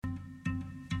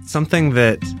something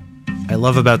that I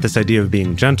love about this idea of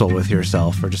being gentle with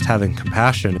yourself or just having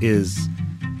compassion is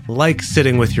like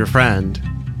sitting with your friend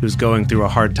who's going through a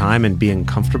hard time and being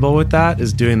comfortable with that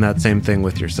is doing that same thing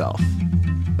with yourself.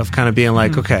 Of kind of being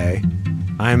like, okay,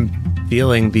 I'm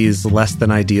feeling these less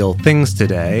than ideal things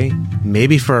today,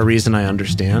 maybe for a reason I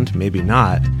understand, maybe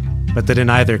not, but that in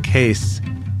either case,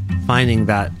 finding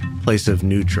that place of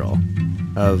neutral,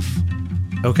 of,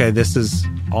 okay, this is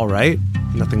all right,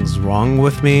 nothing's wrong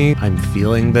with me, I'm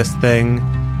feeling this thing,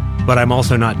 but I'm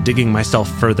also not digging myself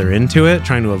further into it,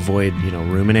 trying to avoid,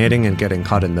 ruminating and getting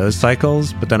caught in those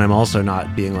cycles, but then I'm also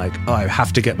not being like, oh, I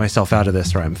have to get myself out of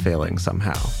this or I'm failing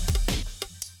somehow.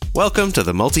 Welcome to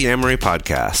the Multi-Amory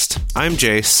Podcast. I'm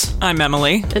Jace. I'm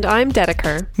Emily. And I'm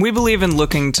Dedeker. We believe in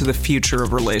looking to the future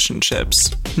of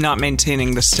relationships, not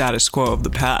maintaining the status quo of the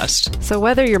past. So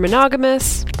whether you're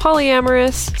monogamous,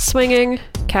 polyamorous, swinging,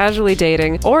 casually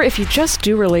dating, or if you just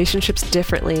do relationships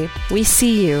differently, we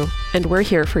see you, and we're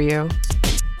here for you.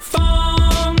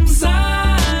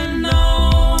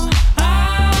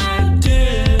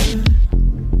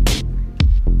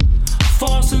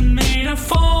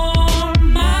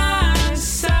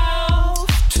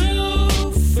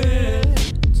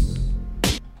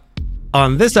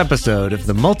 On this episode of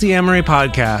the Multi-Amory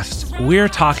Podcast, we're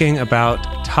talking about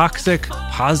toxic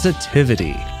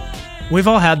positivity. We've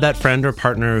all had that friend or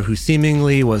partner who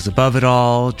seemingly was above it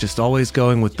all, just always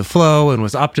going with the flow and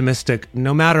was optimistic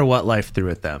no matter what life threw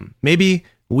at them. Maybe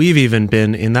we've even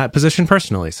been in that position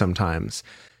personally sometimes.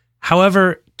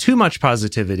 However, too much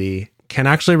positivity can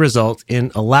actually result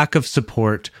in a lack of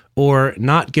support or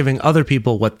not giving other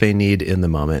people what they need in the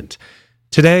moment.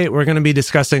 Today, we're going to be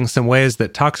discussing some ways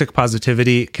that toxic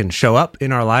positivity can show up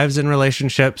in our lives and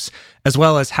relationships, as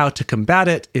well as how to combat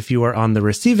it if you are on the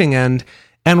receiving end,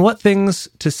 and what things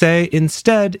to say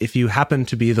instead if you happen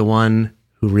to be the one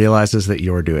who realizes that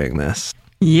you're doing this.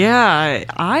 Yeah,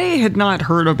 I had not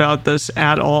heard about this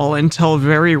at all until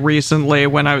very recently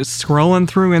when I was scrolling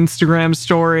through Instagram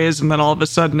stories, and then all of a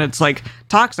sudden it's like,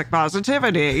 toxic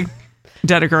positivity.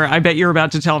 Dedeker, I bet you're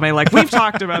about to tell me, we've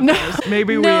talked about this.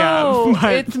 Maybe we have.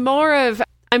 But It's more of,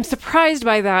 I'm surprised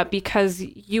by that because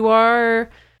you are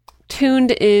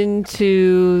tuned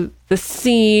into the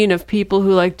scene of people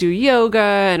who do yoga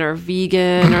and are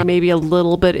vegan or maybe a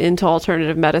little bit into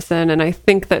alternative medicine. And I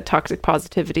think that toxic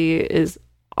positivity is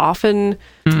often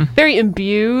very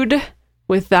imbued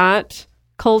with that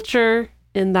culture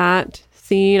in that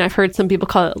scene. I've heard some people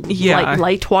call it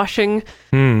light washing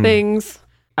things.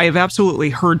 I have absolutely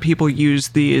heard people use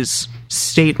these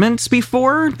statements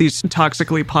before, these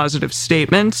toxically positive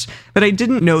statements, but I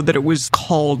didn't know that it was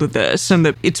called this and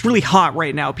that it's really hot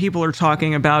right now. People are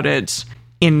talking about it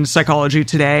in Psychology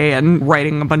Today and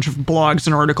writing a bunch of blogs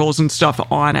and articles and stuff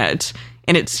on it.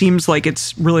 And it seems like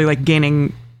it's really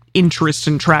gaining interest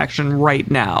and traction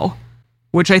right now,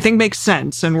 which I think makes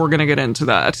sense. And we're going to get into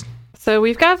that. So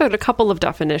we've gathered a couple of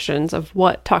definitions of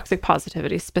what toxic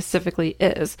positivity specifically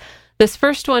is. This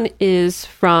first one is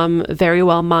from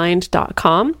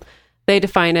verywellmind.com. They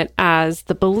define it as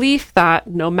the belief that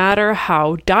no matter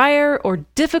how dire or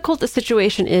difficult a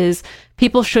situation is,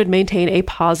 people should maintain a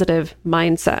positive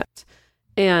mindset.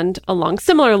 And along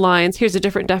similar lines, here's a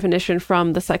different definition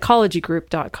from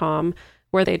thepsychologygroup.com,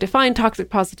 where they define toxic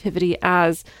positivity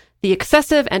as the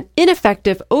excessive and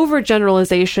ineffective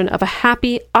overgeneralization of a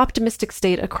happy, optimistic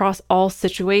state across all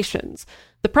situations.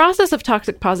 The process of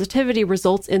toxic positivity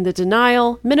results in the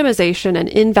denial, minimization, and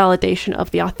invalidation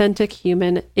of the authentic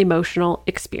human emotional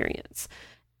experience.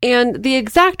 And the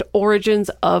exact origins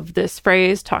of this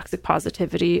phrase, toxic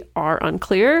positivity, are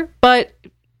unclear, but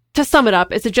to sum it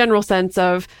up, it's a general sense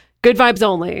of good vibes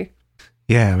only.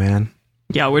 Yeah, man.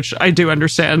 Yeah, which I do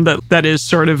understand that is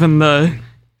sort of in the,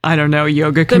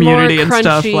 yoga community and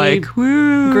stuff,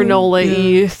 woo,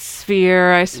 granola-y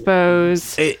sphere, I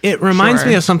suppose. It reminds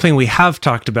me of something we have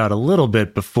talked about a little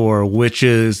bit before, which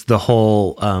is the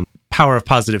whole power of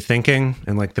positive thinking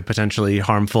and the potentially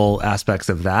harmful aspects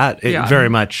of that. Very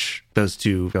much those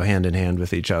two go hand in hand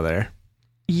with each other.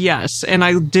 Yes, and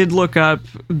I did look up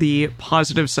the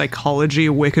Positive Psychology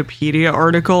Wikipedia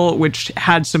article, which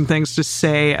had some things to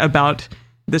say about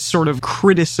this sort of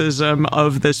criticism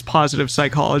of this positive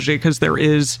psychology, because there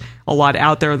is a lot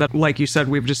out there that, like you said,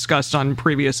 we've discussed on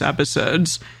previous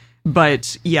episodes.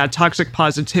 But yeah, toxic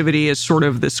positivity is sort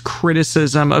of this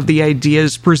criticism of the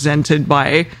ideas presented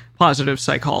by positive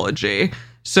psychology.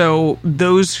 So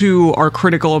those who are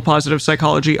critical of positive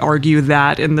psychology argue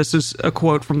that, and this is a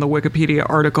quote from the Wikipedia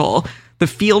article, the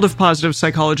field of positive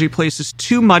psychology places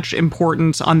too much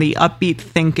importance on the upbeat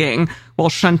thinking while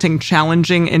shunting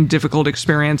challenging and difficult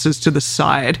experiences to the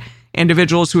side.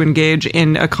 Individuals who engage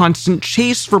in a constant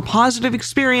chase for positive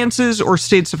experiences or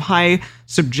states of high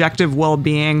subjective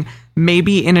well-being may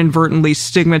be inadvertently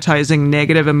stigmatizing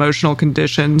negative emotional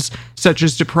conditions such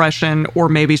as depression, or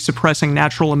maybe suppressing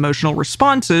natural emotional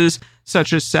responses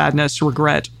such as sadness,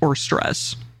 regret, or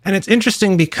stress. And it's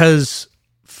interesting because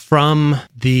from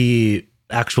the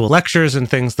actual lectures and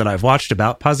things that I've watched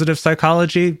about positive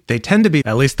psychology, they tend to be,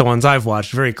 at least the ones I've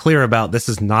watched, very clear about this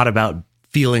is not about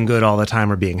feeling good all the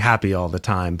time or being happy all the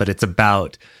time, but it's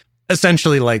about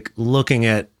essentially like looking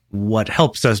at what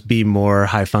helps us be more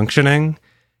high functioning.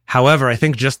 However, I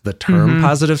think just the term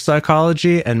positive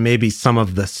psychology and maybe some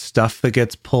of the stuff that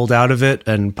gets pulled out of it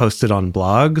and posted on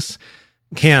blogs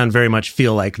can very much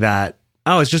feel like that.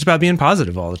 Oh, it's just about being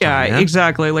positive all the time. Yeah,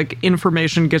 exactly. Like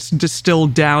information gets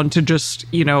distilled down to just,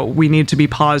 we need to be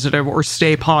positive or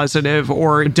stay positive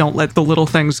or don't let the little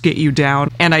things get you down.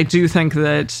 And I do think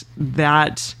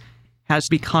that has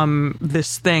become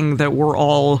this thing that we're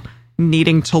all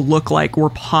needing to look like we're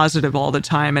positive all the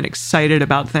time and excited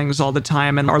about things all the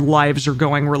time and our lives are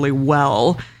going really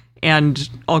well. And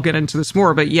I'll get into this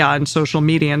more, but yeah, in social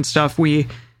media and stuff, we're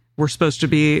supposed to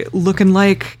be looking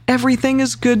like everything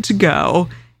is good to go.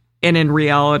 And in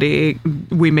reality,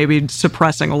 we may be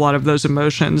suppressing a lot of those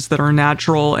emotions that are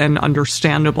natural and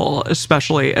understandable,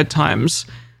 especially at times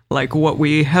like what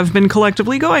we have been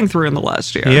collectively going through in the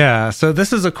last year. Yeah. So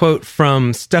this is a quote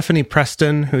from Stephanie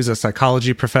Preston, who's a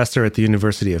psychology professor at the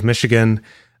University of Michigan.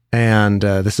 And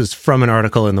this is from an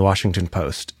article in the Washington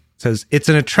Post. It says, "It's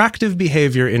an attractive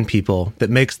behavior in people that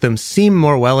makes them seem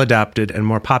more well-adapted and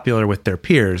more popular with their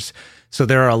peers. So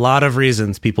there are a lot of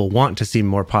reasons people want to seem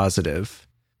more positive."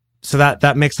 So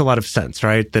that makes a lot of sense,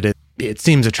 right? That it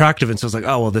seems attractive. And so it's like,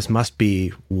 oh, well, this must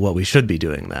be what we should be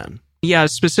doing then. Yeah,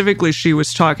 specifically, she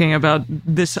was talking about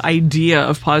this idea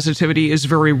of positivity is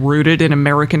very rooted in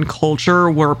American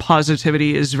culture where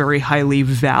positivity is very highly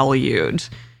valued.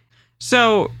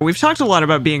 So we've talked a lot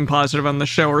about being positive on the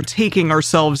show, or taking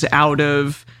ourselves out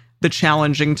of the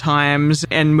challenging times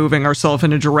and moving ourselves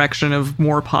in a direction of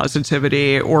more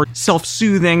positivity or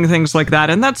self-soothing, things like that.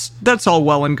 And that's all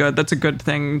well and good. That's a good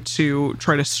thing to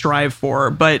try to strive for.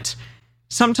 But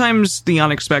sometimes the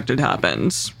unexpected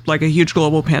happens, like a huge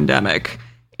global pandemic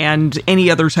and any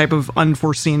other type of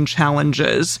unforeseen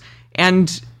challenges.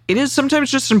 And it is sometimes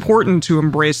just important to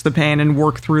embrace the pain and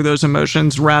work through those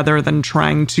emotions rather than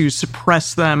trying to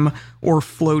suppress them or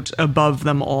float above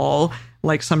them all,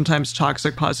 like sometimes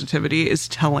toxic positivity is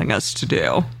telling us to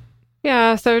do.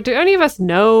 Yeah, so do any of us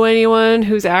know anyone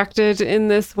who's acted in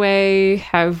this way?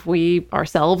 Have we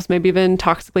ourselves maybe been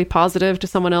toxically positive to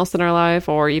someone else in our life,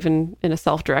 or even in a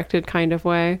self-directed kind of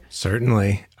way?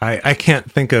 Certainly. I can't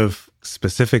think of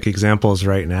specific examples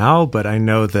right now, but I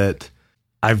know that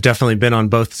I've definitely been on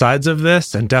both sides of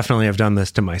this, and definitely have done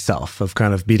this to myself, of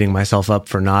kind of beating myself up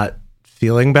for not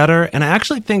feeling better. And I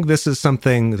actually think this is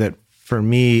something that, for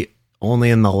me,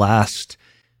 only in the last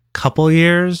couple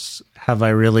years have I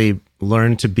really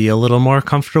learned to be a little more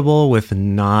comfortable with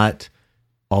not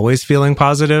always feeling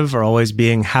positive or always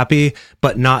being happy,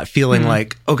 but not feeling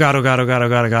like, oh God,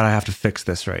 I have to fix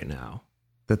this right now.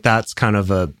 That's kind of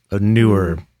a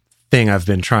newer thing I've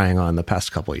been trying on the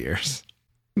past couple years.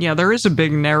 Yeah, there is a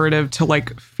big narrative to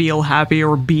like feel happy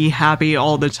or be happy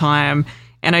all the time.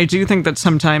 And I do think that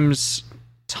sometimes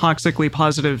toxically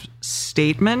positive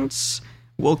statements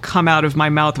will come out of my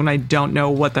mouth when I don't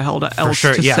know what the hell else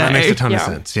to say. Yeah, that makes a ton of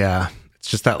sense. Yeah. It's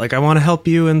just that, like, I want to help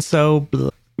you, and so... Blah.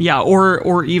 Yeah,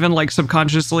 or even, like,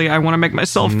 subconsciously, I want to make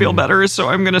myself feel better, so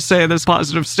I'm going to say this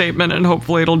positive statement, and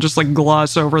hopefully it'll just, like,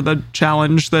 gloss over the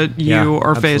challenge that you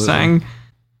are facing.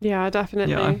 Yeah,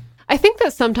 definitely. Yeah. I think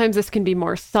that sometimes this can be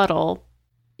more subtle.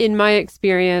 In my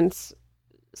experience,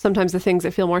 sometimes the things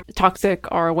that feel more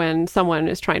toxic are when someone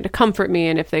is trying to comfort me,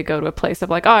 and if they go to a place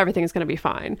of, like, oh, everything is going to be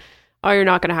fine. Oh, you're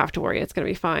not going to have to worry. It's going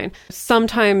to be fine.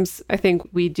 Sometimes I think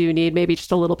we do need maybe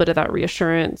just a little bit of that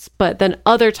reassurance. But then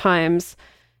other times,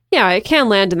 yeah, it can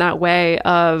land in that way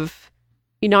of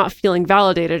you not feeling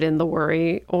validated in the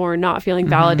worry, or not feeling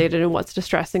validated in what's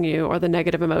distressing you, or the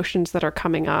negative emotions that are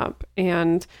coming up.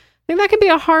 And I think that can be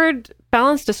a hard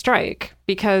balance to strike,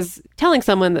 because telling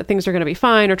someone that things are going to be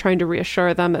fine, or trying to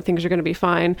reassure them that things are going to be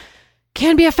fine,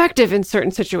 can be effective in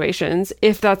certain situations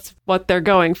if that's what they're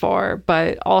going for,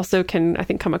 but also can, I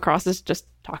think, come across as just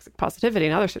toxic positivity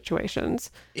in other situations.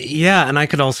 Yeah, and I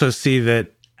could also see that,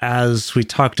 as we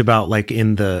talked about, like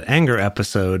in the anger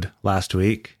episode last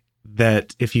week,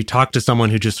 that if you talk to someone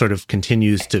who just sort of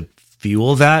continues to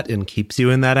fuel that and keeps you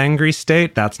in that angry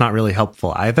state, that's not really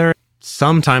helpful either.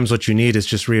 Sometimes what you need is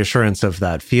just reassurance of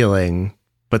that feeling,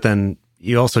 but then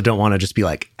you also don't want to just be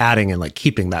like adding and like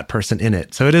keeping that person in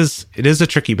it. So it is a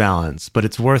tricky balance, but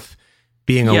it's worth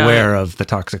being aware of the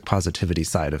toxic positivity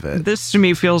side of it. This to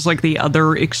me feels like the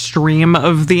other extreme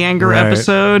of the anger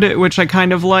episode, which I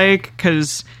kind of like,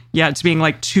 because it's being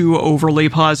like too overly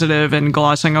positive and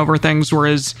glossing over things,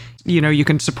 whereas, you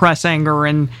can suppress anger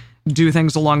and do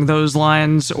things along those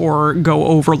lines, or go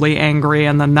overly angry,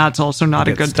 and then that's also not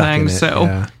a good thing.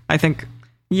 So I think,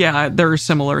 there are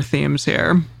similar themes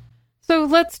here. So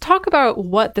let's talk about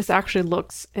what this actually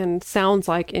looks and sounds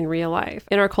like in real life.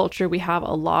 In our culture, we have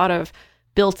a lot of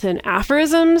built-in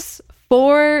aphorisms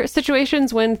for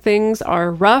situations when things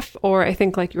are rough, or I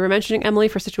think like you were mentioning, Emily,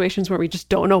 for situations where we just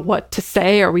don't know what to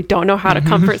say, or we don't know how to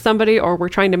comfort somebody, or we're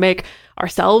trying to make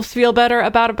ourselves feel better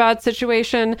about a bad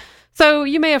situation. So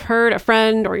you may have heard a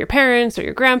friend or your parents or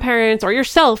your grandparents or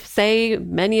yourself say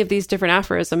many of these different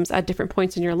aphorisms at different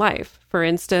points in your life. For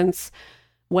instance,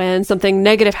 when something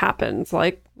negative happens,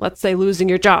 like let's say losing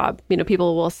your job,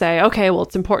 people will say, okay, well,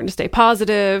 it's important to stay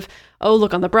positive. Oh,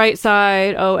 look on the bright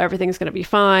side. Oh, everything's going to be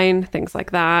fine. Things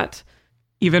like that.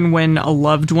 Even when a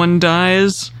loved one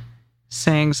dies,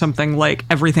 saying something like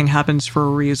everything happens for a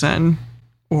reason,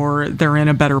 or they're in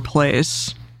a better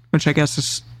place, which I guess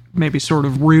is maybe sort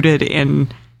of rooted in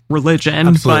religion.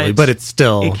 Absolutely, but it's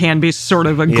still... It can be sort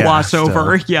of a gloss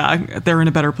over. Yeah, they're in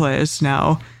a better place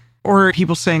now. Or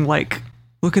people saying like,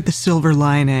 look at the silver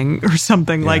lining, or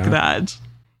something like that.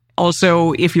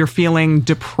 Also, if you're feeling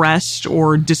depressed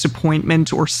or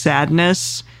disappointment or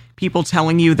sadness, people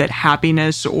telling you that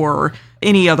happiness or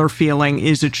any other feeling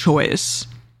is a choice.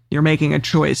 You're making a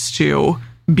choice to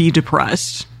be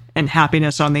depressed, and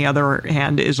happiness, on the other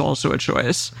hand, is also a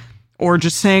choice. Or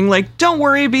just saying like, don't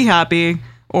worry, be happy,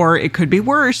 or it could be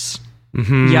worse.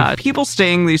 Yeah, people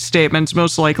saying these statements,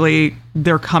 most likely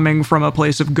they're coming from a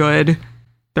place of good.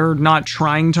 They're not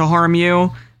trying to harm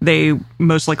you. They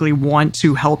most likely want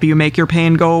to help you make your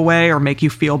pain go away, or make you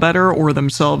feel better, or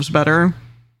themselves better.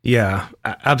 Yeah,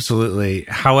 absolutely.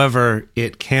 However,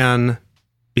 it can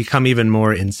become even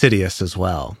more insidious as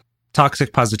well.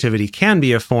 Toxic positivity can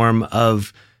be a form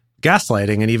of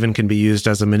gaslighting, and even can be used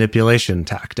as a manipulation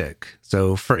tactic.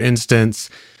 So, for instance,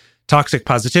 toxic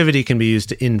positivity can be used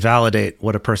to invalidate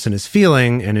what a person is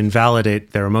feeling and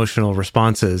invalidate their emotional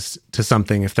responses to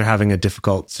something if they're having a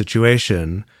difficult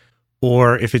situation.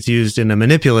 Or if it's used in a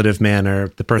manipulative manner,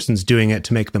 the person's doing it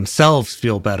to make themselves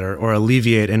feel better, or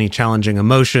alleviate any challenging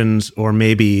emotions, or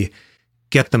maybe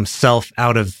get themselves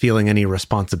out of feeling any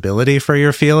responsibility for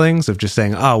your feelings, of just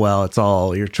saying, oh, well, it's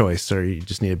all your choice, or you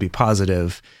just need to be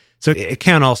positive. So it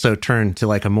can also turn to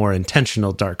like a more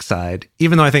intentional dark side,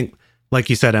 even though I think, like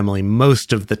you said, Emily,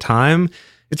 most of the time,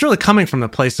 it's really coming from a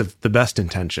place of the best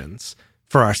intentions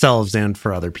for ourselves and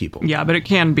for other people. Yeah, but it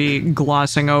can be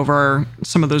glossing over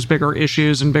some of those bigger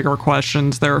issues and bigger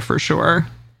questions there for sure.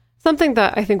 Something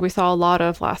that I think we saw a lot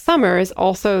of last summer is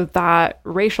also that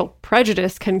racial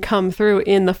prejudice can come through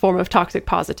in the form of toxic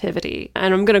positivity.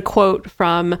 And I'm going to quote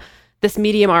from this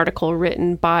Medium article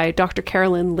written by Dr.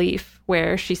 Carolyn Leaf,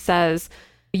 where she says,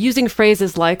 using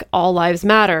phrases like all lives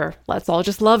matter, let's all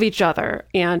just love each other,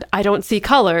 and I don't see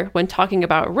color when talking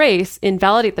about race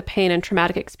invalidate the pain and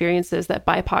traumatic experiences that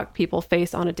BIPOC people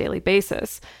face on a daily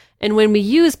basis. And when we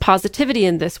use positivity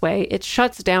in this way, it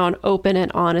shuts down open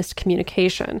and honest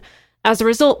communication. As a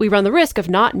result, we run the risk of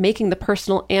not making the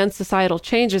personal and societal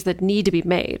changes that need to be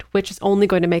made, which is only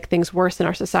going to make things worse in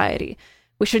our society.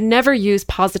 We should never use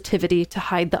positivity to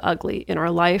hide the ugly in our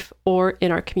life or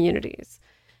in our communities.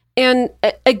 And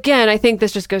again, I think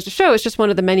this just goes to show it's just one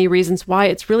of the many reasons why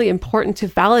it's really important to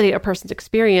validate a person's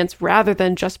experience rather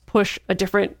than just push a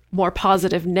different, more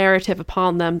positive narrative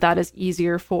upon them that is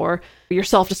easier for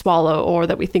yourself to swallow, or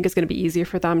that we think is going to be easier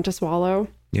for them to swallow.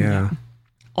 Yeah.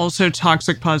 Also,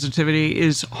 toxic positivity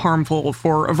is harmful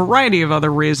for a variety of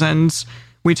other reasons.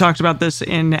 We talked about this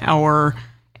in our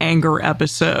anger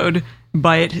episode,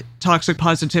 but toxic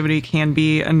positivity can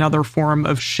be another form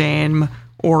of shame,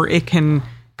 or it can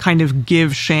kind of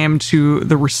give shame to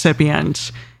the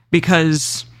recipient,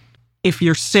 because if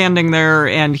you're standing there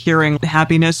and hearing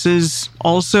happiness is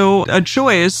also a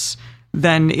choice,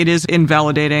 then it is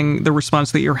invalidating the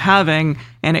response that you're having,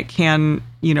 and it can,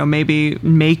 maybe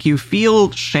make you feel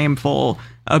shameful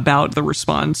about the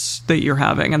response that you're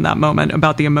having in that moment,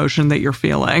 about the emotion that you're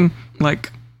feeling.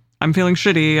 Like, I'm feeling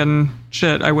shitty, and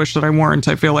shit, I wish that I weren't.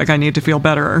 I feel like I need to feel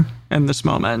better in this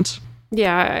moment.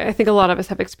 Yeah, I think a lot of us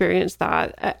have experienced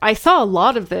that. I saw a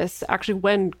lot of this actually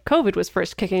when COVID was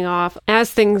first kicking off, as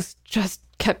things just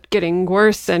kept getting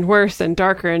worse and worse and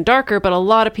darker, but a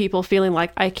lot of people feeling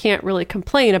like I can't really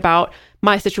complain about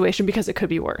my situation because it could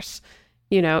be worse.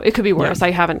 It could be worse. Yeah.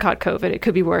 I haven't caught COVID. It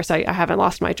could be worse. I haven't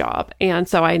lost my job. And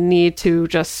so I need to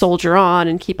just soldier on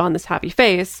and keep on this happy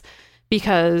face,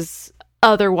 because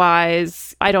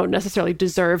otherwise I don't necessarily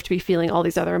deserve to be feeling all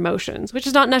these other emotions, which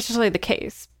is not necessarily the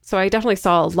case. So I definitely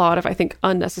saw a lot of, I think,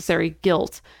 unnecessary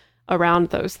guilt around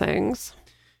those things.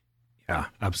 Yeah,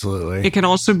 absolutely. It can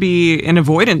also be an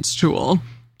avoidance tool.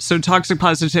 So toxic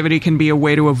positivity can be a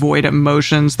way to avoid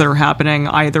emotions that are happening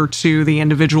either to the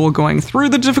individual going through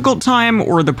the difficult time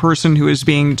or the person who is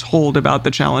being told about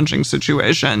the challenging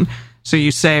situation. So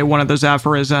you say one of those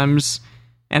aphorisms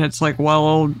and it's like,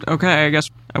 well, okay, I guess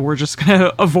we're just going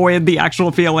to avoid the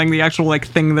actual feeling, the actual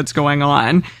thing that's going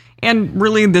on. And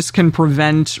really, this can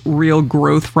prevent real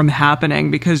growth from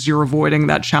happening because you're avoiding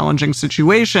that challenging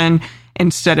situation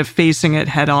instead of facing it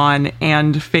head on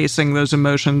and facing those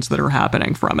emotions that are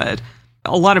happening from it.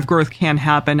 A lot of growth can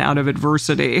happen out of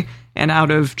adversity and out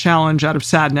of challenge, out of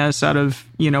sadness, out of,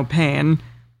 pain.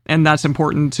 And that's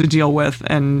important to deal with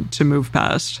and to move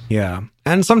past. Yeah.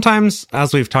 And sometimes,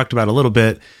 as we've talked about a little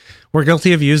bit, we're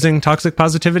guilty of using toxic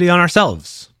positivity on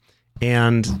ourselves.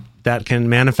 And that can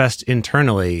manifest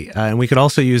internally. And we could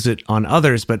also use it on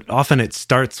others, but often it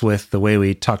starts with the way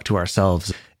we talk to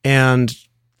ourselves. And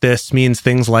this means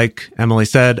things like Emily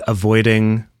said,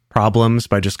 avoiding problems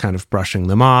by just kind of brushing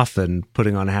them off and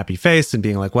putting on a happy face and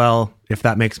being like, well, if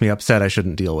that makes me upset, I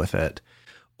shouldn't deal with it.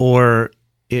 Or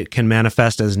it can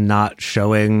manifest as not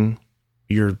showing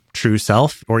your true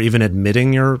self or even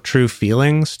admitting your true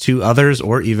feelings to others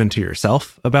or even to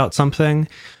yourself about something.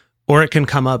 Or it can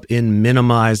come up in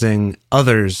minimizing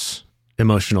others'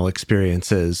 emotional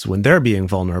experiences when they're being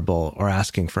vulnerable or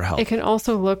asking for help. It can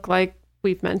also look like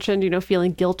we've mentioned,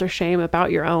 feeling guilt or shame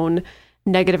about your own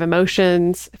negative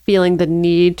emotions, feeling the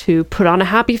need to put on a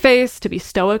happy face, to be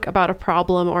stoic about a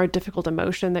problem or a difficult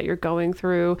emotion that you're going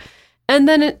through. And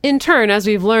then in turn, as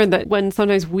we've learned that when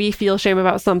sometimes we feel shame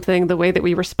about something, the way that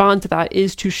we respond to that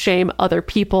is to shame other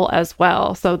people as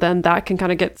well. So then that can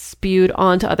kind of get spewed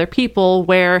onto other people,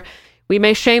 where we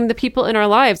may shame the people in our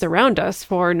lives around us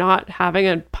for not having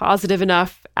a positive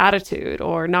enough attitude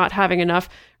or not having enough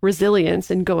resilience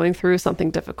in going through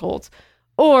something difficult,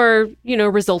 or,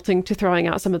 resulting to throwing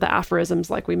out some of the aphorisms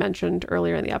like we mentioned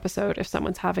earlier in the episode if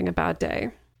someone's having a bad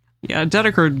day. Yeah,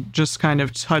 Dedeker just kind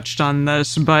of touched on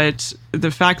this, but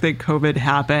the fact that COVID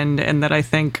happened and that I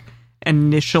think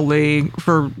initially,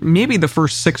 for maybe the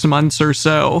first 6 months or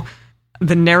so,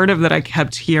 the narrative that I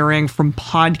kept hearing from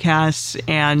podcasts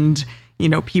and,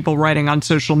 people writing on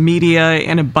social media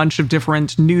and a bunch of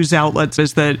different news outlets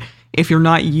is that if you're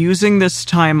not using this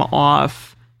time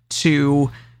off to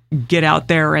get out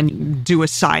there and do a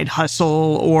side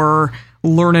hustle or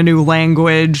learn a new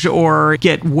language or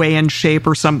get way in shape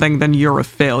or something, then you're a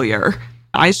failure.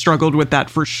 I struggled with that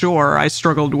for sure. I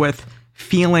struggled with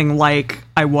feeling like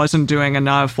I wasn't doing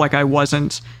enough, like I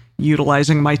wasn't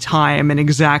utilizing my time in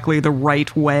exactly the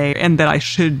right way, and that I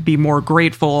should be more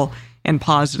grateful and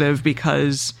positive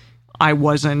because I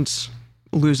wasn't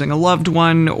losing a loved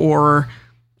one, or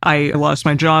I lost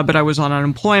my job, but I was on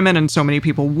unemployment and so many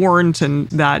people weren't, and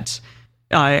that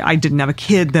I didn't have a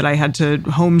kid that I had to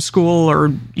homeschool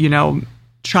or,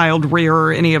 child rear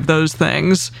or any of those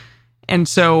things. And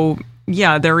so,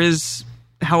 yeah, there is,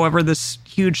 however, this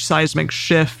huge seismic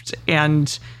shift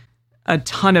and a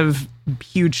ton of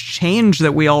huge change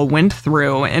that we all went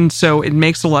through. And so it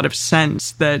makes a lot of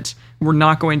sense that we're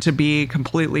not going to be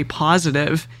completely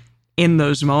positive in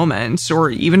those moments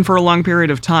or even for a long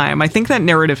period of time. I think that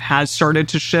narrative has started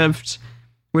to shift,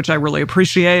 which I really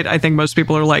appreciate. I think most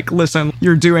people are like, listen,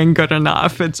 you're doing good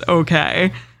enough. It's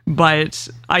okay. But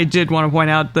I did want to point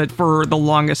out that for the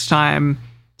longest time,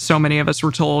 so many of us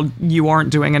were told you aren't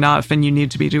doing enough and you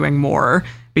need to be doing more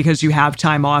because you have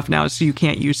time off now, so you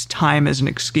can't use time as an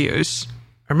excuse.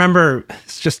 I remember,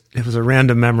 it was a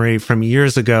random memory from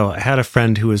years ago. I had a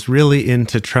friend who was really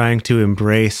into trying to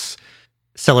embrace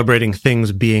celebrating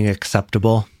things being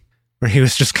acceptable, where he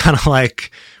was just kind of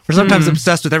like, we're sometimes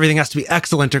obsessed with everything has to be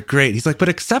excellent or great. He's like, but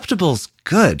acceptable's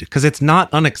good because it's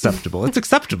not unacceptable. It's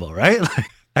acceptable, right?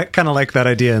 I kind of like that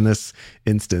idea in this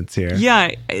instance here.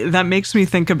 Yeah, that makes me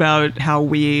think about how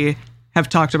we have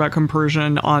talked about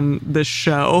compersion on this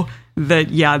show. That,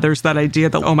 yeah, there's that idea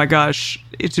that, oh my gosh,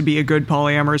 to be a good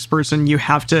polyamorous person, you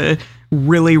have to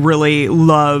really, really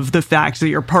love the fact that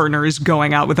your partner is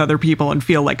going out with other people and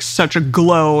feel like such a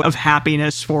glow of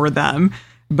happiness for them.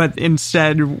 But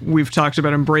instead, we've talked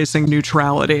about embracing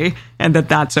neutrality and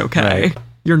that's okay. Right.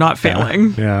 You're not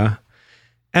failing. Yeah.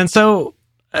 And so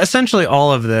essentially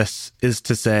all of this is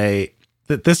to say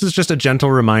that this is just a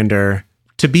gentle reminder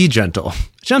to be gentle,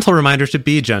 a gentle reminder to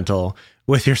be gentle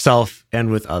with yourself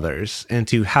and with others, and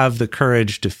to have the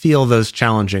courage to feel those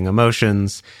challenging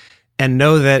emotions and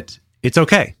know that it's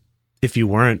okay if you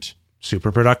weren't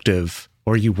super productive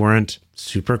or you weren't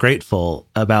super grateful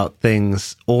about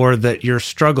things, or that you're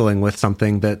struggling with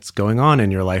something that's going on in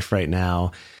your life right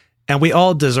now. And we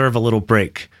all deserve a little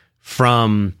break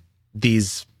from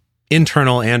these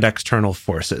internal and external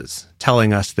forces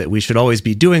telling us that we should always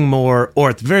be doing more, or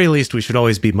at the very least, we should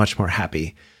always be much more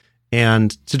happy.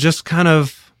 And to just kind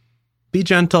of be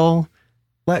gentle,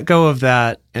 let go of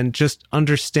that, and just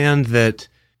understand that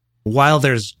while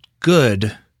there's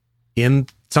good in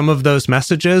some of those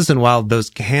messages, and while those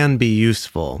can be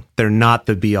useful, they're not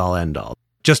the be-all, end-all.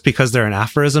 Just because they're an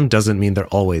aphorism doesn't mean they're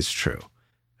always true.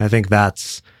 I think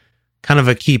that's kind of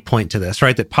a key point to this,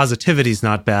 right? That positivity is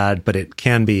not bad, but it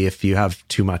can be if you have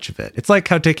too much of it. It's like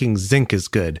how taking zinc is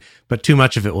good, but too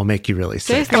much of it will make you really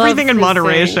sick. Everything in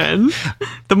moderation.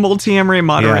 The multi-emery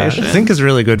moderation. Yeah, zinc is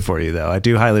really good for you, though. I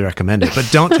do highly recommend it, but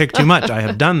don't take too much. I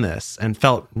have done this and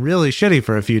felt really shitty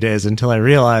for a few days until I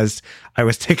realized I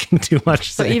was taking too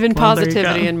much zinc. So even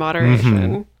positivity and moderation.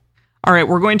 Mm-hmm. All right,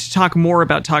 we're going to talk more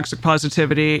about toxic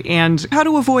positivity and how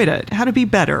to avoid it, how to be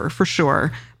better, for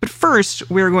sure. But first,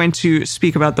 we're going to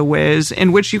speak about the ways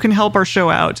in which you can help our show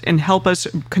out and help us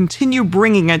continue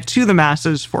bringing it to the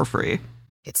masses for free.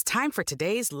 It's time for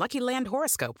today's Lucky Land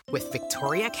horoscope with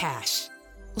Victoria Cash.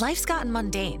 Life's gotten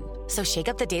mundane, so shake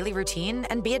up the daily routine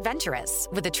and be adventurous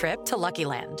with a trip to Lucky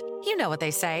Land. You know what they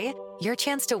say, your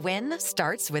chance to win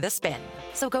starts with a spin.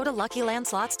 So go to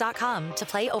LuckyLandSlots.com to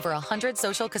play over 100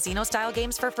 social casino-style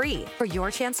games for free for your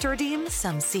chance to redeem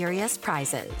some serious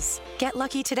prizes. Get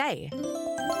lucky today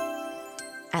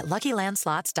at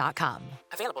LuckyLandSlots.com.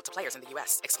 Available to players in the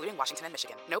U.S., excluding Washington and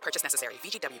Michigan. No purchase necessary.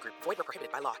 VGW Group. Void where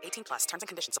prohibited by law. 18+. Terms and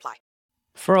conditions apply.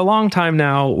 For a long time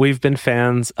now, we've been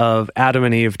fans of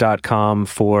AdamandEve.com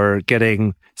for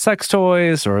getting sex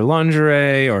toys or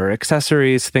lingerie or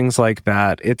accessories, things like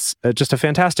that. It's just a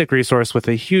fantastic resource with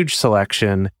a huge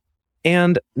selection.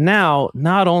 And now,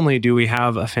 not only do we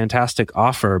have a fantastic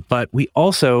offer, but we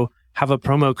also have a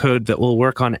promo code that will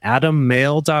work on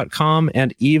AdamMail.com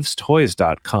and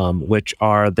EvesToys.com, which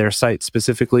are their sites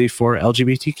specifically for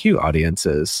LGBTQ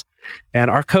audiences. And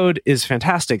our code is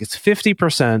fantastic. It's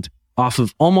 50% off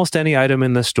of almost any item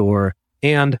in the store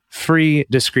and free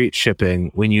discreet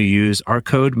shipping when you use our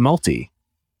code MULTI.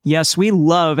 Yes, we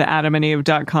love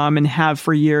AdamandEve.com and have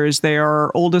for years. They are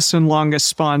our oldest and longest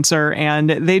sponsor, and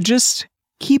they just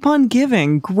keep on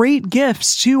giving great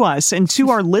gifts to us and to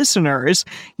our listeners.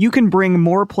 You can bring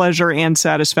more pleasure and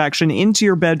satisfaction into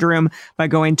your bedroom by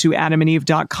going to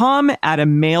AdamandEve.com,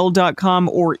 AdamMail.com,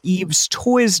 or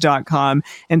EvesToys.com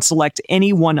and select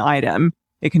any one item.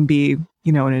 It can be,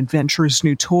 an adventurous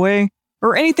new toy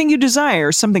or anything you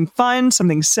desire, something fun,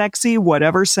 something sexy,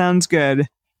 whatever sounds good.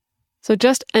 So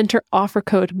just enter offer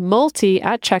code MULTI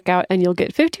at checkout and you'll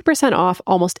get 50% off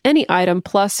almost any item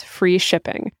plus free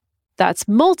shipping. That's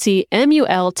MULTI,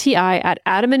 M-U-L-T-I, at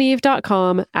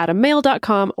AdamandEve.com,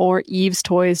 AdamMail.com, or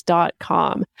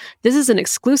EvesToys.com. This is an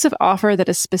exclusive offer that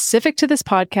is specific to this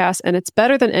podcast, and it's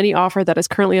better than any offer that is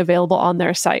currently available on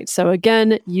their site. So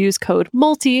again, use code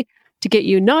MULTI to get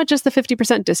you not just the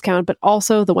 50% discount, but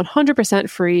also the 100%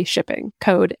 free shipping.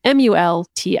 Code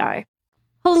MULTI.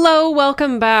 Hello,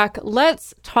 welcome back.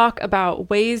 Let's talk about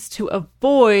ways to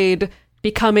avoid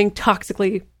becoming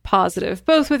toxically positive,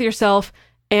 both with yourself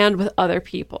and with other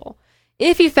people.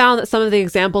 If you found that some of the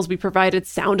examples we provided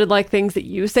sounded like things that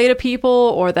you say to people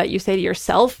or that you say to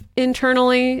yourself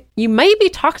internally, you might be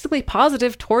toxically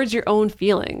positive towards your own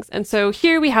feelings. And so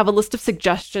here we have a list of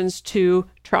suggestions to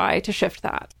try to shift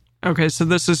that. Okay, so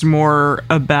this is more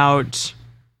about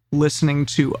listening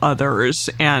to others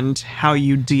and how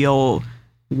you deal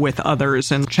with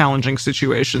others in challenging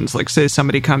situations. Like, say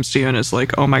somebody comes to you and is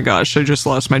like, oh my gosh, I just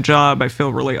lost my job. I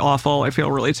feel really awful. I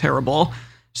feel really terrible.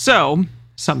 So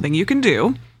something you can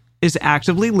do is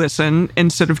actively listen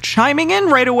instead of chiming in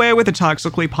right away with a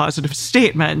toxically positive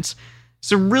statement.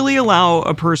 So really allow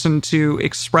a person to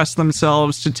express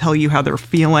themselves, to tell you how they're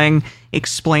feeling,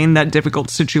 explain that difficult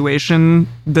situation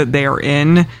that they are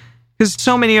in. Because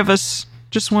so many of us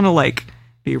just want to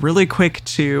be really quick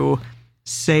to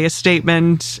say a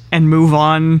statement and move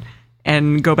on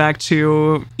and go back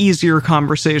to easier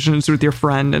conversations with your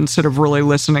friend instead of really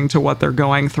listening to what they're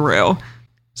going through.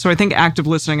 So I think active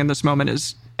listening in this moment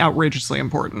is outrageously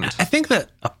important. I think that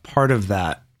a part of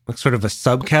that, sort of a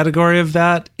subcategory of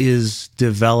that, is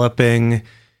developing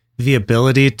the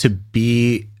ability to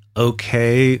be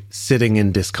okay sitting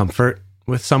in discomfort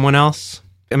with someone else.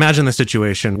 imagine the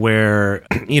situation where,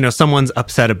 someone's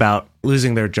upset about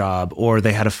losing their job, or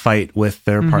they had a fight with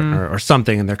their partner or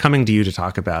something, and they're coming to you to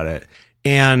talk about it.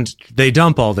 And they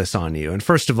dump all this on you. And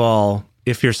first of all,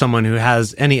 if you're someone who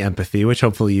has any empathy, which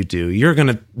hopefully you do, you're going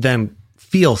to then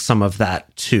feel some of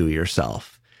that too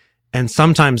yourself. And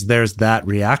sometimes there's that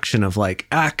reaction of like,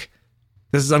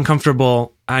 this is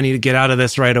uncomfortable. I need to get out of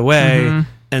this right away.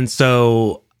 And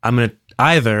so I'm going to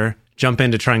either jump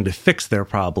into trying to fix their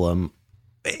problem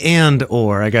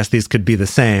or I guess these could be the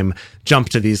same, jump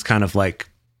to these kind of like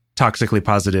toxically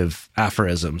positive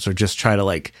aphorisms, or just try to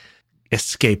like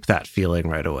escape that feeling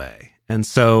right away. And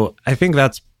so I think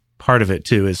that's part of it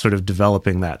too, is sort of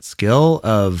developing that skill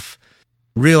of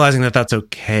realizing that that's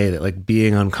okay, that like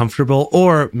being uncomfortable,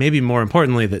 or maybe more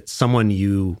importantly, that someone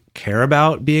you care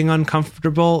about being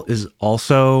uncomfortable is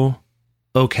also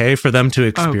okay for them to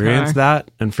experience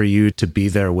that, and for you to be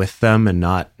there with them and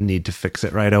not need to fix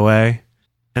it right away.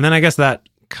 And then I guess that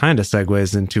kind of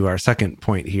segues into our second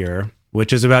point here,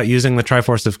 which is about using the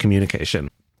Triforce of communication.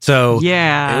 So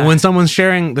when someone's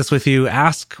sharing this with you,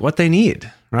 ask what they need,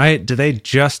 right? Do they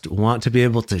just want to be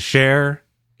able to share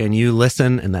and you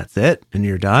listen and that's it and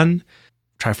you're done?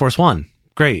 Triforce 1,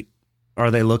 great. Are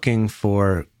they looking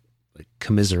for like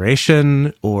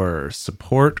commiseration or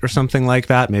support or something like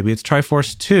that? Maybe it's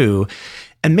Triforce 2.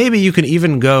 And maybe you can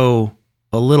even go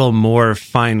a little more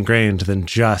fine-grained than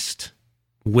just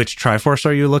which Triforce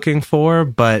are you looking for,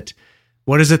 but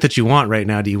what is it that you want right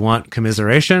now? Do you want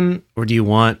commiseration, or do you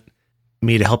want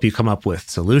me to help you come up with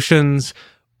solutions?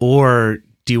 Or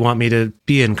do you want me to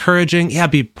be encouraging? Yeah,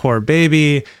 be poor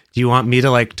baby. Do you want me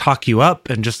to like talk you up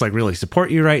and just like really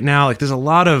support you right now? Like there's a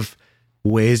lot of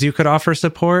ways you could offer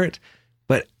support,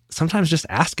 but sometimes just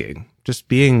asking, just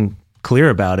being clear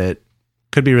about it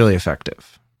could be really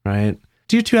effective, right?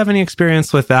 Do you two have any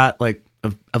experience with that, like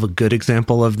of a good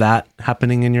example of that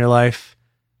happening in your life?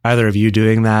 Either of you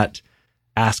doing that,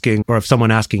 asking, or if someone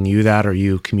asking you that, or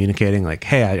you communicating like,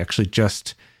 hey, I actually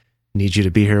just need you to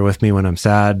be here with me when I'm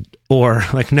sad, or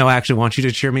like, no, I actually want you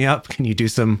to cheer me up. Can you do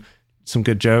some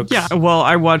good jokes? Yeah, well,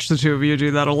 I watch the two of you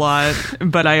do that a lot,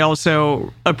 but I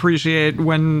also appreciate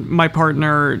when my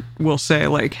partner will say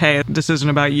like, hey, this isn't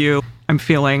about you. I'm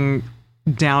feeling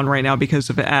down right now because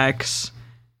of X.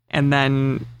 And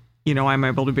then, I'm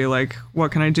able to be like,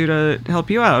 what can I do to help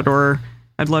you out? Or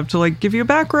I'd love to like give you a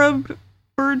back rub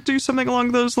or do something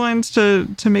along those lines to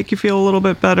make you feel a little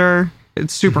bit better.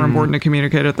 It's super important to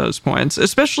communicate at those points,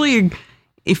 especially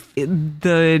if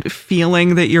the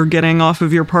feeling that you're getting off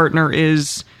of your partner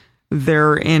is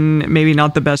they're in maybe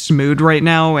not the best mood right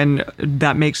now, and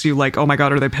that makes you like, oh my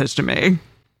God, are they pissed at me?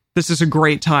 This is a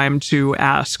great time to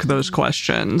ask those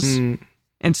questions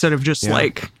instead of just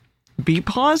like, be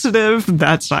positive.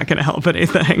 That's not going to help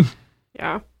anything.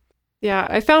 Yeah.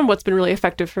 I found what's been really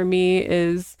effective for me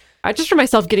is I just for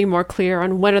myself getting more clear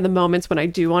on when are the moments when I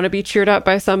do want to be cheered up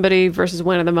by somebody versus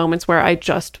when are the moments where I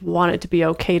just want it to be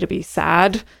okay to be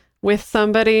sad with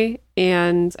somebody.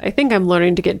 And I think I'm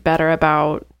learning to get better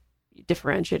about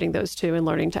differentiating those two and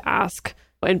learning to ask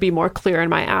and be more clear in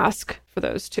my ask for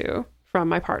those two from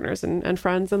my partners and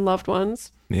friends and loved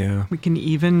ones. Yeah. We can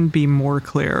even be more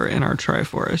clear in our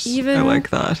Triforce. I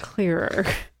like that. Clearer.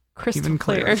 Crystal even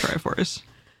clear. Triforce.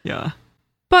 Yeah.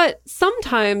 But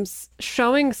sometimes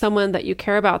showing someone that you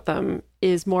care about them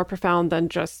is more profound than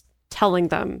just telling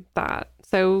them that.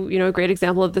 So, a great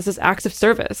example of this is acts of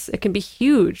service. It can be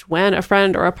huge when a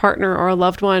friend or a partner or a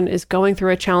loved one is going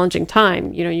through a challenging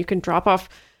time. You can drop off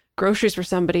groceries for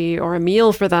somebody or a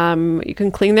meal for them. You can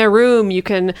clean their room. You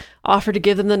can offer to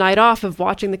give them the night off of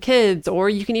watching the kids, or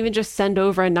you can even just send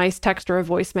over a nice text or a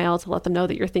voicemail to let them know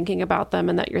that you're thinking about them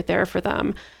and that you're there for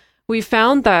them. We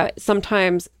found that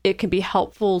sometimes it can be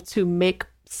helpful to make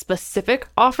specific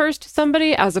offers to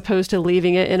somebody as opposed to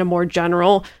leaving it in a more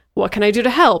general, what can I do to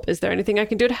help? Is there anything I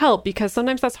can do to help? Because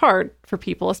sometimes that's hard for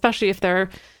people, especially if they're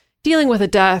dealing with a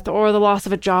death or the loss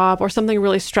of a job or something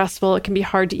really stressful. It can be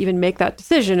hard to even make that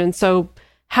decision. And so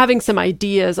having some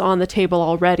ideas on the table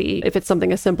already, if it's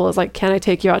something as simple as like, can I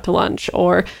take you out to lunch?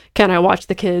 Or can I watch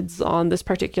the kids on this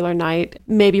particular night?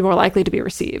 May be more likely to be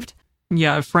received.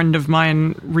 Yeah, a friend of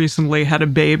mine recently had a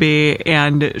baby,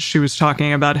 and she was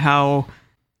talking about how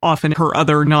often her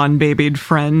other non-babied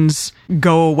friends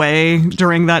go away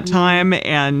during that time,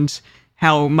 and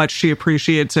how much she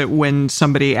appreciates it when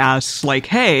somebody asks, like,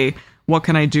 hey, what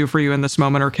can I do for you in this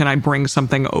moment? Or can I bring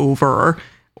something over?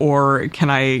 Or can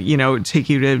I, take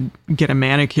you to get a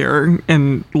manicure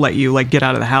and let you, like, get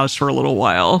out of the house for a little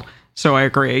while? So I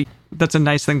agree. That's a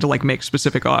nice thing to, like, make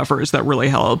specific offers. That really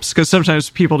helps. Because sometimes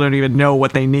people don't even know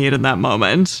what they need in that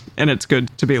moment. And it's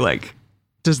good to be like,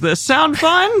 does this sound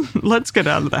fun? Let's get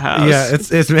out of the house. Yeah,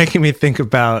 it's making me think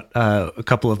about a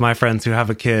couple of my friends who have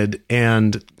a kid,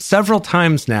 and several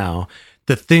times now,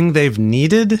 the thing they've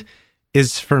needed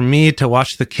is for me to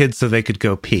watch the kids so they could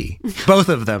go pee. Both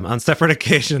of them on separate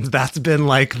occasions. That's been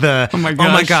like the, oh my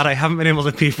God, I haven't been able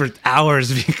to pee for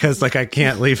hours because like I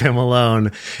can't leave him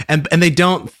alone. And they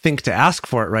don't think to ask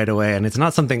for it right away. And it's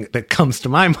not something that comes to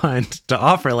my mind to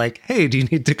offer like, hey, do you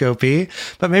need to go pee?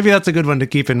 But maybe that's a good one to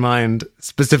keep in mind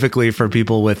specifically for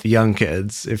people with young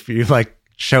kids. If you like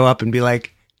show up and be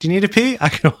like, do you need to pee? I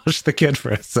can watch the kid for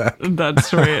a sec. That's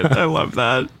sweet. I love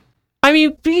that. I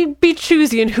mean, be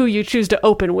choosy in who you choose to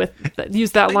open with.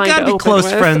 Use that line to open with.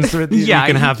 Close friends. You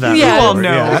can have that. Yeah. You all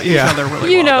know each other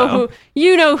really well.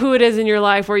 You know who it is in your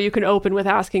life where you can open with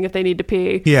asking if they need to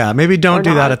pee. Yeah, maybe don't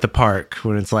do that at the park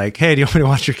when it's like, hey, do you want me to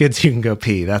watch your kids? You can go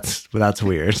pee. That's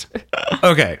weird.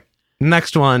 Okay,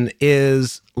 next one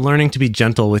is learning to be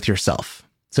gentle with yourself.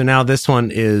 So now this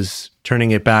one is turning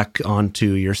it back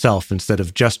onto yourself instead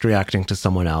of just reacting to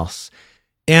someone else.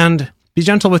 And be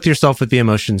gentle with yourself with the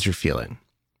emotions you're feeling.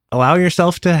 Allow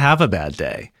yourself to have a bad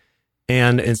day.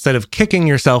 And instead of kicking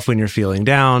yourself when you're feeling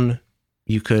down,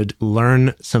 you could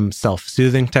learn some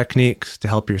self-soothing techniques to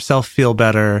help yourself feel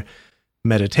better.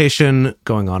 Meditation,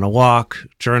 going on a walk,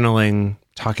 journaling,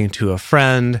 talking to a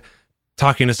friend,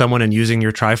 talking to someone and using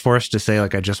your Triforce to say,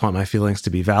 like, I just want my feelings to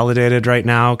be validated right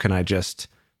now. Can I just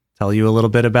tell you a little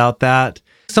bit about that?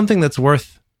 Something that's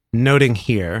worth noting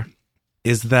here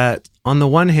is that on the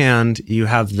one hand, you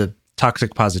have the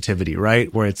toxic positivity,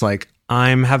 right? Where it's like,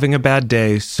 I'm having a bad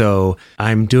day, so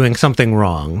I'm doing something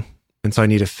wrong. And so I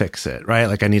need to fix it, right?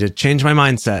 Like I need to change my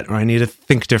mindset or I need to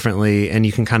think differently. And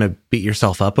you can kind of beat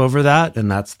yourself up over that.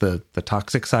 And that's the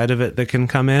toxic side of it that can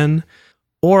come in.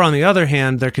 Or on the other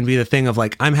hand, there can be the thing of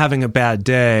like, I'm having a bad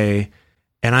day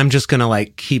and I'm just going to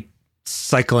like keep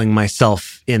cycling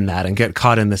myself in that and get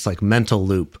caught in this like mental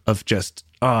loop of just,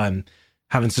 oh, I'm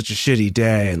having such a shitty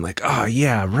day and like, oh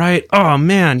yeah, right. Oh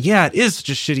man, yeah, it is such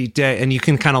a shitty day. And you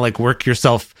can kind of like work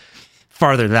yourself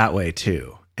farther that way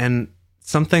too. And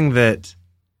something that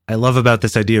I love about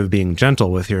this idea of being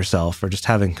gentle with yourself or just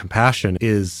having compassion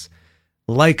is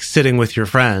like sitting with your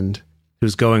friend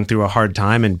who's going through a hard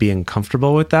time and being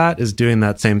comfortable with that is doing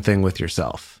that same thing with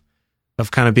yourself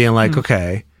of kind of being like,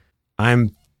 okay,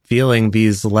 I'm feeling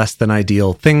these less than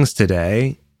ideal things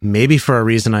today, maybe for a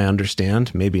reason I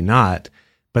understand, maybe not.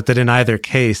 But that in either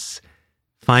case,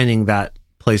 finding that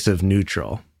place of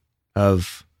neutral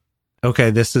of, okay,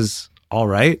 this is all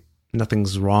right.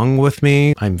 Nothing's wrong with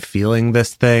me. I'm feeling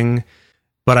this thing,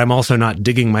 but I'm also not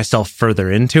digging myself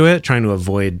further into it, trying to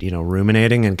avoid,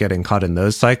 ruminating and getting caught in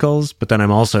those cycles. But then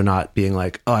I'm also not being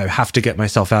like, oh, I have to get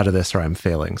myself out of this or I'm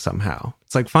failing somehow.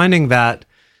 It's like finding that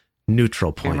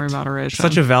neutral point. Moderation.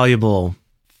 Such a valuable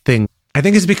thing. I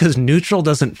think it's because neutral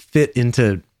doesn't fit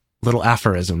into little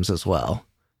aphorisms as well.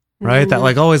 Right? That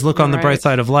like always look on the bright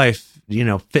side of life,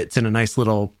 fits in a nice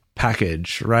little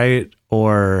package, right?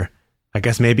 Or I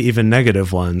guess maybe even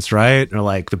negative ones, right? Or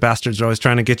like the bastards are always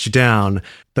trying to get you down.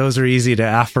 Those are easy to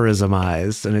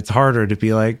aphorismize. And it's harder to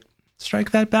be like,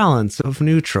 strike that balance of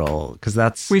neutral because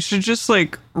that's... We should just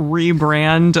like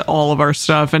rebrand all of our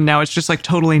stuff and now it's just like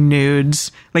totally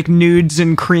nudes. Like nudes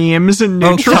and creams and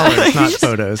neutral colors, not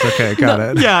photos. Okay, got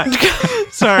it. Yeah.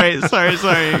 Sorry.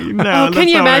 No, can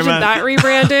you imagine that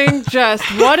rebranding? Just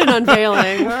what an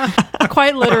unveiling.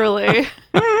 Quite literally.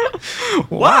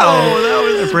 Wow, that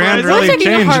was the brand really taking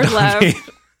changed. A hard left.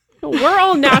 We're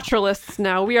all naturalists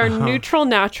now. We are neutral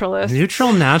naturalists.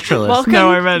 Neutral naturalists. Welcome. No,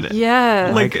 I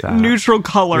meant like neutral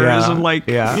colors and like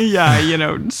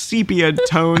sepia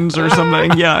tones or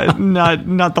something. Yeah,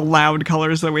 not the loud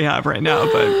colors that we have right now,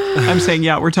 but I'm saying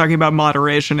we're talking about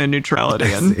moderation and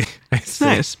neutrality, and it's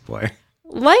nice, boy.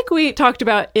 Like we talked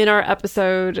about in our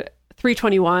episode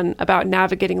 321 about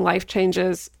navigating life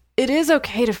changes, it is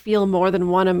okay to feel more than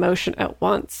one emotion at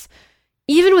once.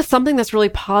 Even with something that's really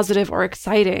positive or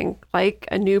exciting, like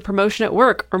a new promotion at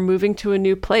work or moving to a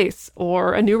new place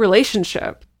or a new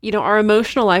relationship. Our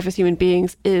emotional life as human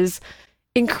beings is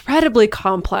incredibly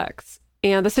complex.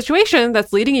 And the situation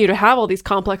that's leading you to have all these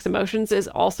complex emotions is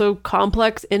also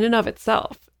complex in and of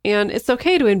itself. And it's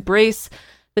okay to embrace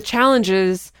the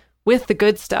challenges with the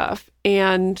good stuff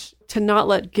and to not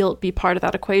let guilt be part of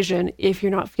that equation if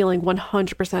you're not feeling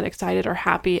 100% excited or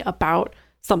happy about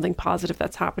something positive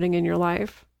that's happening in your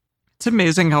life. It's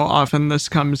amazing how often this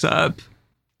comes up,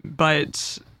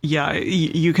 but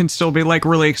you can still be like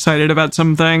really excited about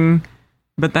something,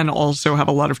 but then also have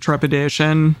a lot of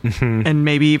trepidation and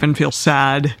maybe even feel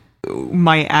sad.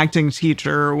 My acting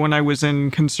teacher, when I was in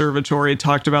conservatory,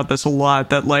 talked about this a lot,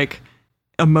 that like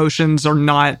emotions are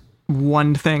not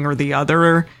one thing or the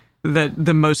other, that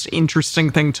the most interesting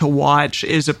thing to watch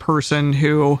is a person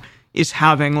who is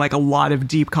having like a lot of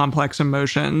deep, complex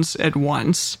emotions at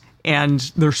once,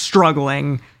 and they're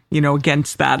struggling,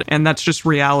 against that. And that's just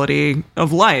reality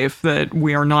of life, that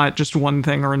we are not just one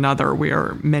thing or another. We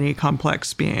are many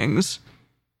complex beings.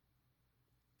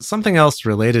 Something else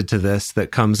related to this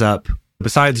that comes up,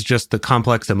 besides just the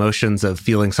complex emotions of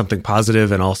feeling something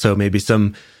positive and also maybe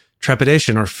some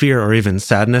trepidation or fear or even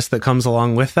sadness that comes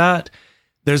along with that,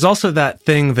 there's also that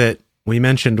thing that we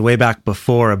mentioned way back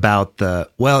before about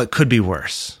it could be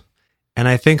worse. And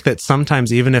I think that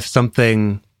sometimes even if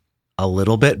something a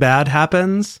little bit bad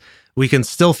happens, we can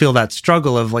still feel that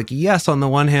struggle of like, yes, on the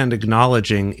one hand,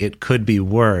 acknowledging it could be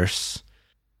worse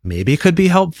maybe could be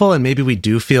helpful. And maybe we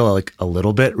do feel like a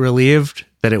little bit relieved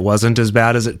that it wasn't as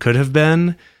bad as it could have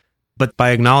been. But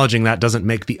by acknowledging that doesn't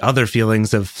make the other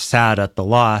feelings of sad at the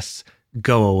loss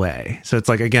go away. So it's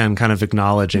like, again, kind of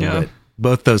acknowledging that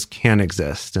both those can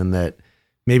exist, and that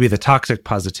maybe the toxic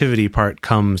positivity part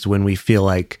comes when we feel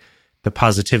like the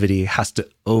positivity has to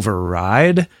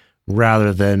override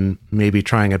rather than maybe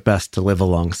trying at best to live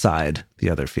alongside the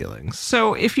other feelings.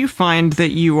 So if you find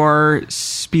that you are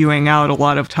spewing out a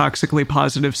lot of toxically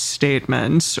positive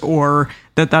statements, or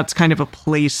that's kind of a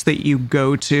place that you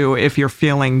go to if you're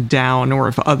feeling down or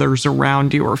if others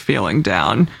around you are feeling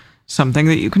down, something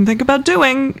that you can think about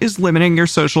doing is limiting your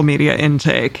social media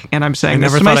intake. And I'm saying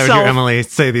this to myself. I never thought I would hear Emily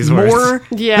say these words.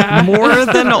 More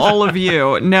than all of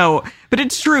you. No, but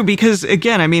it's true because,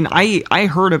 again, I mean, I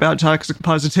heard about toxic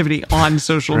positivity on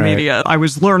social media. I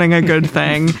was learning a good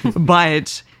thing,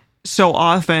 but so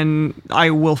often I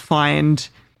will find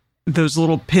those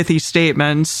little pithy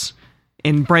statements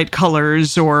in bright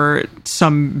colors, or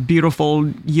some beautiful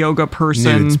yoga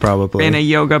person Nudes, probably, in a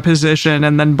yoga position,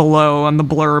 and then below on the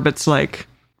blurb it's like,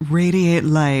 radiate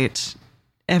light,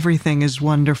 everything is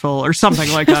wonderful, or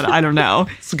something like that. I don't know.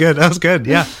 It's good. That was good.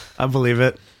 Yeah, I believe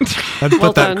it. I'd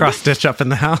put that cross stitch up in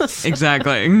the house.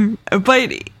 Exactly.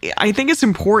 But I think it's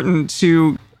important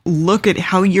to look at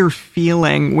how you're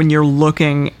feeling when you're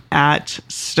looking at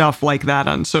stuff like that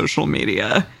on social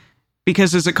media.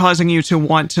 Because is it causing you to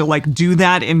want to like do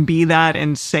that and be that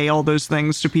and say all those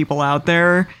things to people out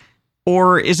there?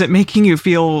 Or is it making you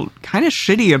feel kind of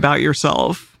shitty about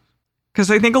yourself?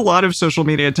 Because I think a lot of social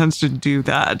media tends to do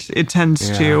that. It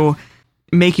tends to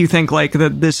make you think like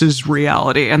that this is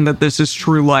reality and that this is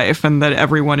true life and that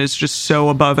everyone is just so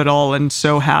above it all and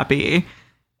so happy.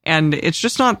 And it's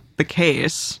just not the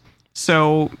case.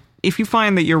 So if you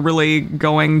find that you're really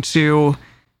going to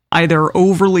either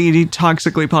overly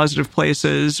toxically positive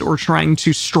places or trying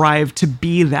to strive to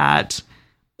be that,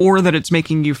 or that it's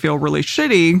making you feel really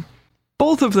shitty,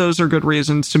 both of those are good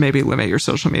reasons to maybe limit your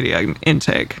social media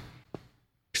intake.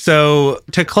 So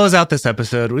to close out this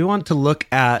episode, we want to look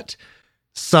at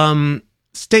some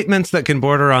statements that can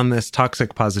border on this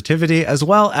toxic positivity, as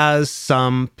well as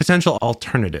some potential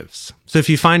alternatives. So if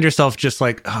you find yourself just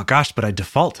like, oh gosh, but I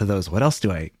default to those, what else do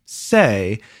I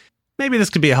say? Maybe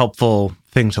this could be a helpful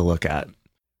thing to look at.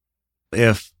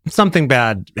 If something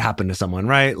bad happened to someone,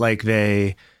 right? Like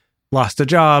they lost a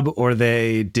job, or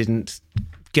they didn't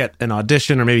get an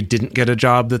audition, or maybe didn't get a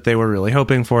job that they were really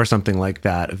hoping for, something like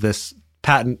that. This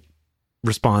patent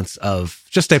response of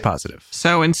just stay positive.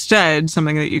 So instead,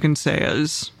 something that you can say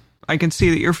is, I can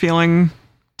see that you're feeling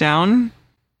down.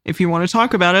 If you want to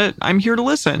talk about it, I'm here to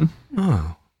listen.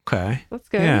 Oh, okay. That's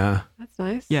good. Yeah. That's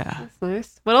nice. Yeah. That's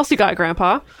nice. What else you got,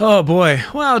 Grandpa? Oh boy.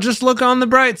 Well, just look on the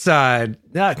bright side.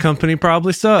 That company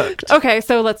probably sucked. Okay,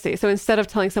 so let's see. So instead of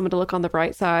telling someone to look on the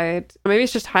bright side, maybe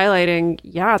it's just highlighting,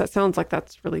 yeah, that sounds like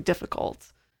that's really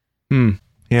difficult.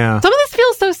 Yeah. Some of this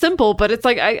feels so simple, but it's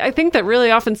like, I think that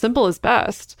really often simple is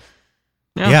best.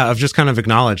 Yeah, of just kind of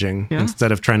acknowledging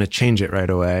instead of trying to change it right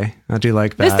away. I do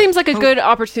like that. This seems like a good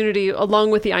opportunity,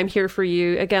 along with the I'm here for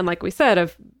you, again, like we said,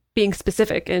 of being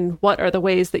specific in what are the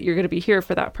ways that you're going to be here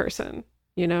for that person.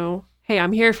 You know, hey,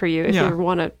 I'm here for you if you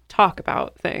want to talk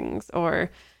about things,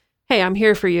 or hey, I'm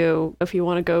here for you if you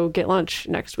want to go get lunch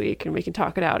next week and we can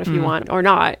talk it out if you want or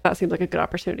not. That seems like a good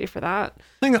opportunity for that.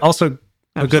 I think also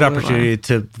a good opportunity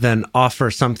to then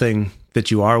offer something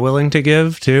that you are willing to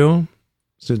give too.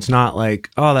 So it's not like,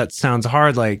 oh, that sounds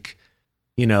hard. Like,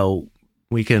 you know,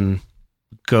 we can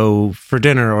go for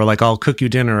dinner, or like I'll cook you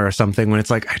dinner or something, when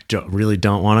it's like, I really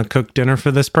don't want to cook dinner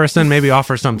for this person. Maybe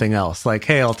offer something else. Like,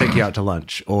 hey, I'll take you out to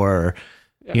lunch, or,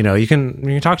 you know, you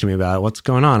can talk to me about it. What's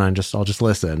going on? I'll just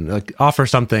listen. Like, offer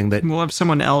something that we'll have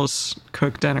someone else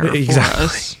cook dinner for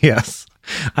us. Yes.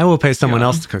 I will pay someone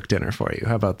else to cook dinner for you.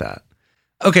 How about that?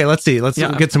 Okay, let's see. Let's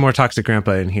get some more toxic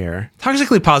grandpa in here.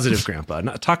 Toxically positive grandpa.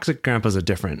 Toxic grandpa's a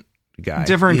different guy.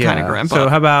 Different kind of grandpa. So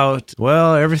how about,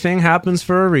 well, everything happens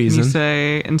for a reason. You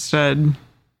say instead,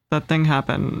 that thing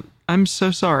happened. I'm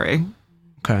so sorry.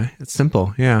 Okay, it's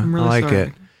simple. Yeah, I'm really I like sorry.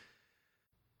 it.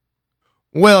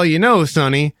 Well,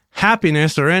 Sonny,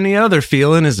 happiness or any other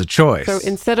feeling is a choice. So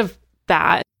instead of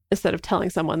telling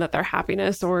someone that their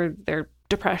happiness or their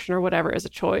depression or whatever is a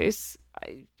choice,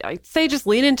 I'd say just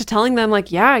lean into telling them,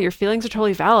 like, yeah, your feelings are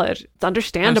totally valid. It's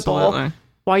understandable Absolutely.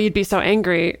 why you'd be so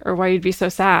angry or why you'd be so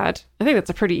sad. I think that's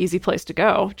a pretty easy place to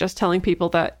go. Just telling people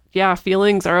that, yeah,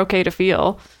 feelings are okay to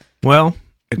feel. Well,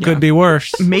 it could be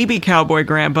worse. Maybe, Cowboy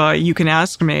Grandpa, you can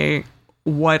ask me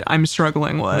what I'm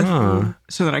struggling with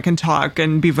so that I can talk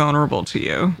and be vulnerable to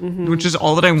you, which is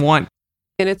all that I want.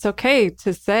 And it's okay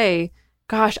to say,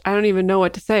 gosh, I don't even know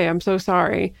what to say. I'm so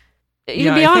sorry. You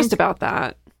can be I honest think about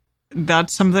that.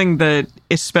 That's something that,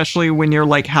 especially when you're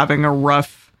like having a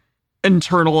rough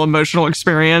internal emotional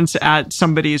experience at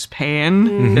somebody's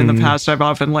pain. In the past, I've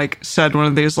often like said one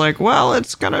of these like, well,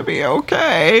 it's gonna be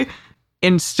okay,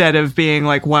 instead of being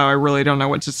like, wow, I really don't know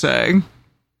what to say.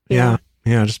 Yeah,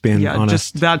 just being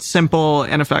honest. Just that simple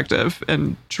and effective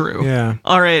and true. Yeah.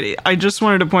 All right. I just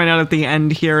wanted to point out at the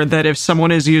end here that if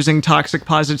someone is using toxic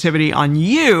positivity on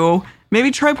you,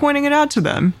 maybe try pointing it out to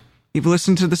them. You've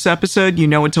listened to this episode, you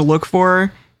know what to look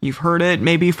for. You've heard it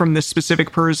maybe from this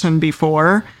specific person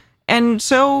before. And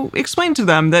so explain to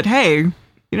them that, hey,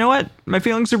 you know what? My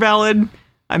feelings are valid.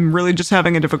 I'm really just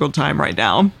having a difficult time right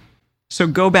now. So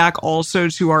go back also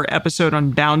to our episode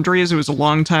on boundaries. It was a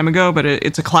long time ago, but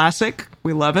it's a classic.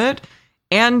 We love it.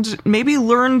 And maybe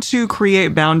learn to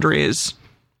create boundaries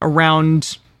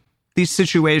around these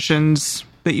situations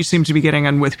that you seem to be getting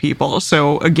in with people.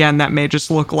 So again, that may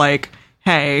just look like,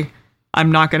 hey,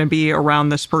 I'm not going to be around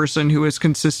this person who is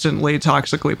consistently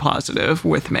toxically positive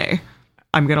with me.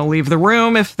 I'm going to leave the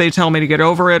room if they tell me to get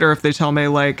over it, or if they tell me,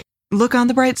 like, look on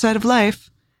the bright side of life.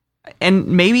 And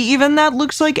maybe even that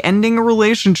looks like ending a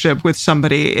relationship with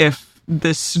somebody if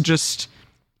this just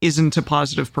isn't a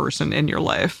positive person in your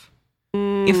life.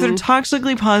 If they're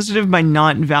toxically positive by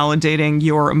not validating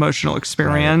your emotional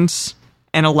experience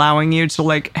and allowing you to,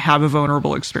 like, have a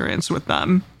vulnerable experience with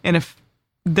them, and if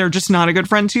they're just not a good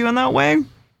friend to you in that way,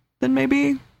 then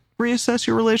maybe reassess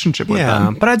your relationship with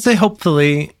them. But I'd say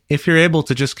hopefully if you're able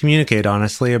to just communicate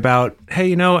honestly about,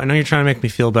 hey, I know you're trying to make me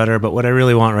feel better, but what I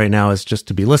really want right now is just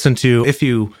to be listened to. If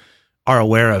you are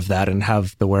aware of that and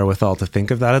have the wherewithal to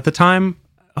think of that at the time,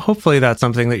 hopefully that's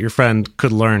something that your friend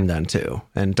could learn then too,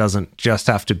 and doesn't just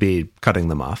have to be cutting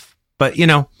them off. But,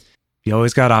 you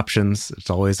always got options. It's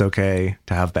always okay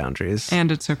to have boundaries.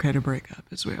 And it's okay to break up,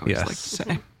 as we always like to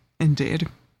say. Indeed.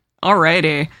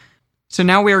 Alrighty. So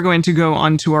now we are going to go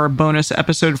on to our bonus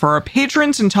episode for our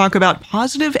patrons and talk about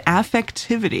positive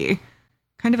affectivity.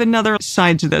 Kind of another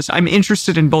side to this. I'm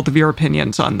interested in both of your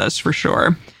opinions on this for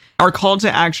sure. Our call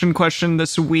to action question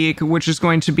this week, which is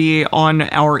going to be on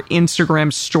our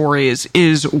Instagram stories,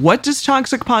 is what does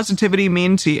toxic positivity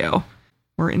mean to you?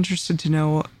 We're interested to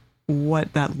know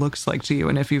what that looks like to you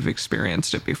and if you've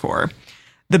experienced it before.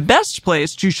 The best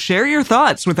place to share your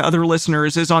thoughts with other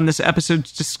listeners is on this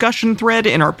episode's discussion thread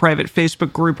in our private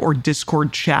Facebook group or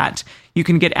Discord chat. You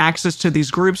can get access to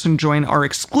these groups and join our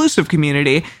exclusive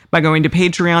community by going to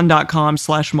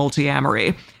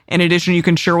patreon.com/multiamory. In addition, you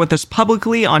can share with us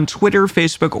publicly on Twitter,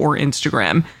 Facebook, or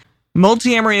Instagram.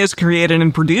 Multiamory is created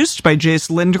and produced by Jace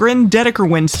Lindgren, Dedeker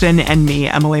Winston, and me,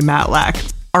 Emily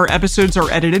Matlack. Our episodes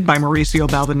are edited by Mauricio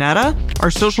Balvanetta.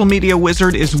 Our social media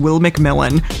wizard is Will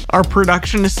McMillan. Our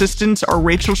production assistants are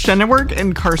Rachel Shennewerk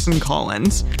and Carson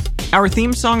Collins. Our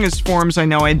theme song is Forms I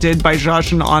Know I Did by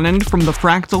Josh and Anand from the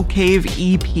Fractal Cave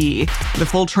EP. The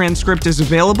full transcript is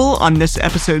available on this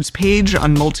episode's page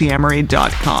on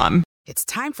multiamory.com. It's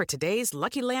time for today's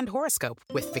Lucky Land horoscope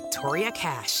with Victoria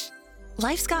Cash.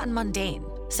 Life's gotten mundane,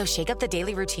 so shake up the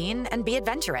daily routine and be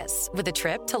adventurous with a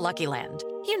trip to Lucky Land.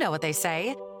 You know what they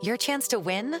say, your chance to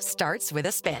win starts with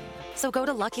a spin. So go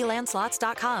to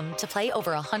LuckyLandSlots.com to play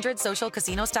over 100 social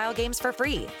casino-style games for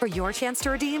free for your chance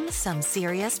to redeem some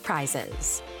serious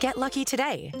prizes. Get lucky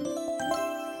today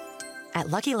at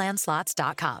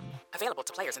LuckyLandSlots.com. Available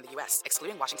to players in the U.S.,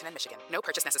 excluding Washington and Michigan. No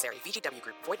purchase necessary. VGW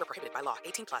Group. Void where prohibited by law.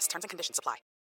 18+. Terms and conditions apply.